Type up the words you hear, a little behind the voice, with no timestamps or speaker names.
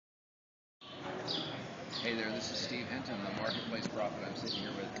Hey there, this is Steve Hinton, the Marketplace Prophet. I'm sitting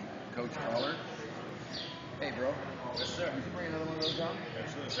here with Coach Pollard. Hey, bro. Yes, sir. Did you bring another one of those on?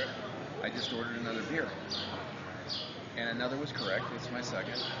 Absolutely, sir. I just ordered another beer. And another was correct. It's my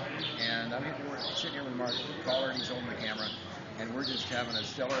second. And we're sitting here with Mark Pollard. He's holding the camera. And we're just having a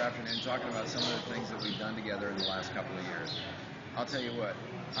stellar afternoon talking about some of the things that we've done together in the last couple of years. I'll tell you what,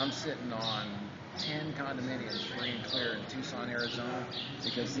 I'm sitting on 10 condominiums free and clear in Tucson, Arizona,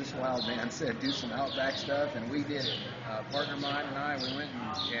 because this wild man said do some Outback stuff, and we did it. Partner of mine and I, we went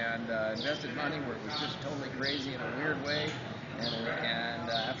and invested money where it was just totally crazy in a weird way, and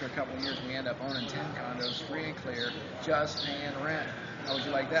after a couple of years, we end up owning 10 condos free and clear, just paying rent. How would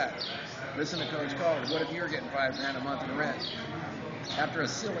you like that? Listen to Coach Pollard. What if you were getting $5,000 a month in rent? After a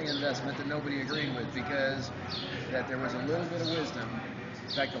silly investment that nobody agreed with, because that there was a little bit of wisdom,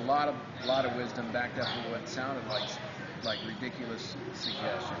 in fact, a lot of wisdom backed up with what sounded like ridiculous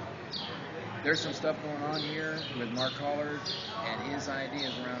suggestion. There's some stuff going on here with Mark Pollard and his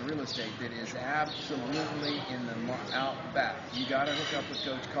ideas around real estate that is absolutely in the Outback. You got to hook up with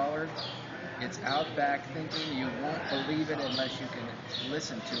Coach Pollard. It's Outback thinking. You won't believe it unless you can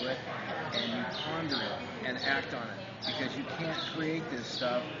listen to it and you ponder it and act on it, because you can't create this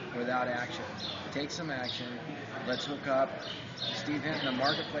stuff without action. Take some action. Let's hook up. Steve Hinton, the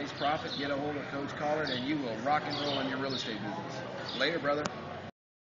Marketplace Prophet. Get a hold of Coach Pollard and you will rock and roll in your real estate business. Later, brother.